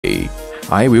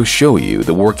I will show you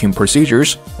the working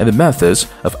procedures and the methods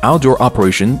of outdoor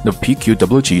operation of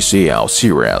PQWT-CL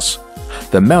series.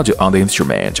 The model on the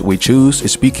instrument we choose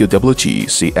is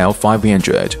PQWT-CL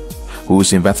 500,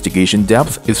 whose investigation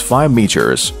depth is 5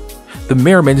 meters. The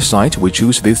measurement site we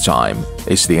choose this time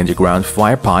is the underground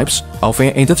fire pipes of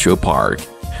an industrial park.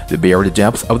 The buried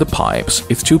depth of the pipes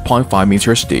is 2.5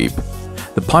 meters deep.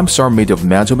 The pipes are made of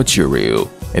metal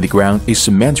material, and the ground is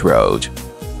cement road.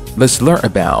 Let's learn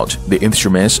about the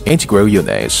instrument's integral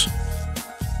units.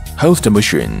 Host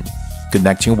machine,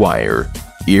 connecting wire,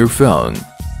 earphone,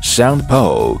 sound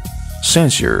pole,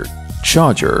 sensor,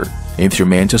 charger,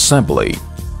 instrument assembly.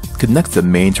 Connect the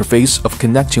main interface of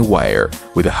connecting wire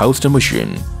with the host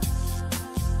machine.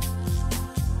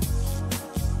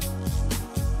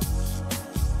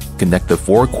 Connect the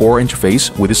 4-core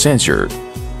interface with the sensor.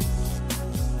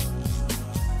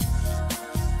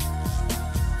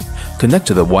 Connect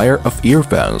to the wire of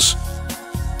earphones.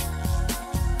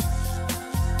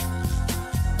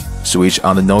 Switch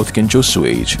on the noise control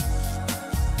switch.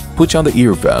 Put on the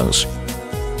earphones.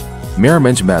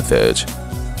 Measurement method.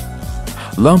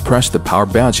 Long press the power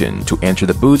button to enter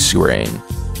the boot screen.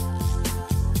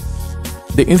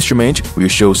 The instrument will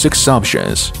show 6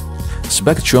 options: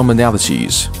 spectrum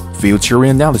analysis, filtering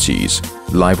analysis,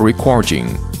 live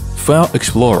recording, file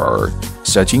explorer,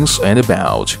 settings, and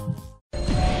about.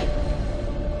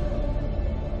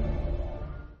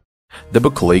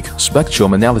 Double-click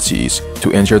Spectrum Analysis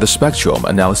to enter the Spectrum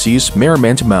Analysis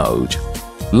Mirman Mode.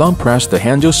 Long press the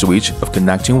handle switch of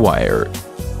connecting wire.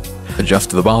 Adjust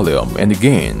the volume and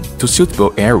gain to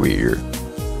suitable area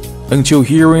until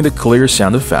hearing the clear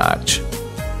sound effect.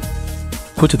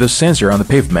 Put the sensor on the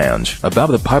pavement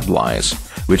above the pipelines,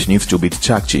 which needs to be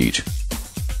detected,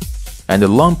 and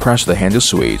long press the handle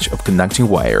switch of connecting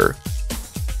wire.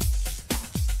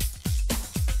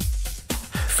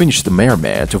 Finish the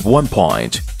measurement of 1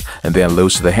 point, and then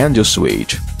lose the handle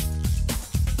switch.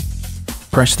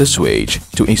 Press the switch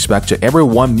to inspect every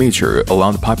 1 meter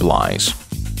along the pipelines.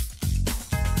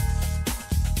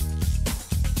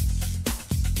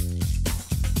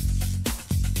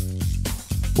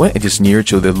 When it is near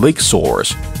to the leak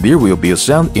source, there will be a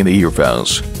sound in the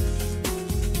earphones.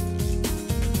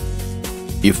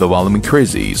 If the volume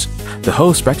increases, the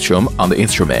whole spectrum on the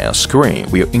instrument screen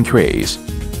will increase.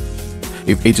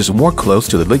 If it is more close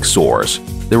to the leak source,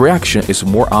 the reaction is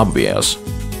more obvious.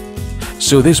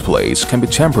 So this place can be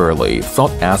temporarily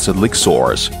thought as a leak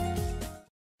source.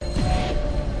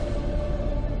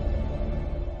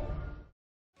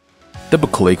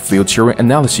 Double-click Filtering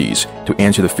Analysis to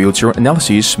enter the Filtering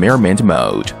Analysis Measurement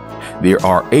Mode. There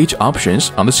are 8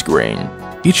 options on the screen.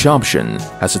 Each option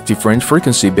has a different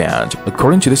frequency band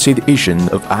according to the situation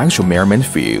of actual measurement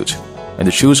field,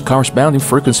 and choose corresponding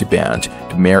frequency band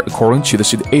to measure according to the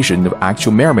situation of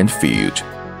actual measurement field.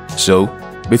 So,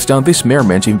 based on this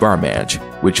measurement environment,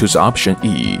 we choose option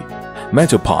E,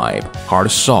 metal pipe,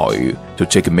 hard soil, to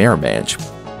take a measurement.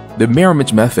 The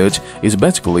measurement method is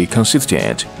basically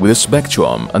consistent with the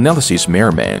spectrum analysis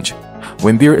measurement.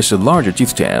 When there is a larger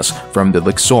distance from the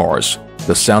leak source,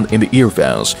 the sound in the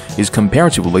earphones is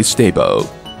comparatively stable.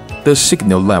 The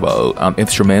signal level on the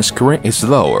instrument screen is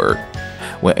lower.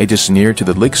 When it is near to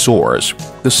the leak source,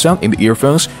 the sound in the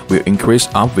earphones will increase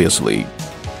obviously.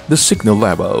 The signal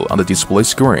level on the display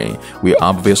screen will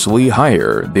obviously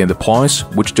higher than the points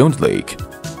which don't leak.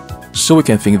 So we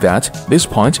can think that this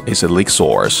point is a leak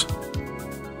source.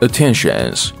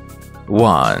 Attentions: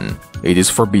 1. It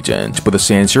is forbidden to put the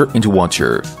sensor into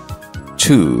water.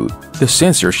 2. The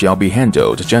sensor shall be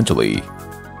handled gently.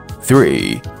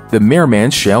 3. The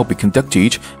measurement shall be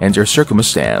conducted under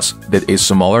circumstance that is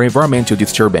smaller environmental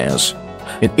disturbance,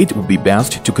 and it would be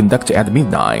best to conduct at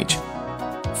midnight.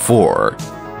 4.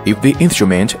 If the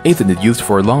instrument isn't used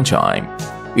for a long time,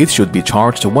 it should be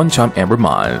charged 1 time every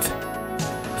month.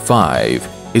 5.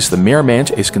 If the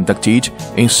measurement is conducted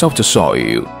in soft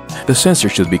soil, the sensor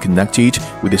should be connected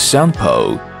with the sound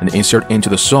pole and inserted into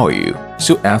the soil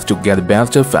so as to get the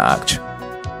best effect.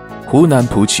 Hunan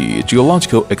Puqi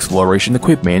Geological Exploration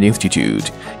Equipment Institute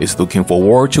is looking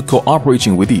forward to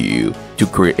cooperating with you to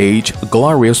create a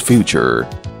glorious future.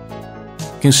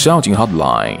 Consulting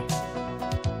hotline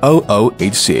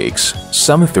 0086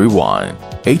 731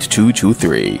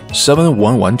 8223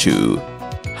 7112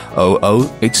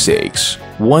 0086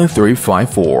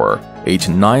 1354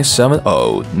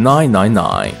 8970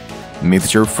 999.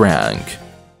 Mr. Frank.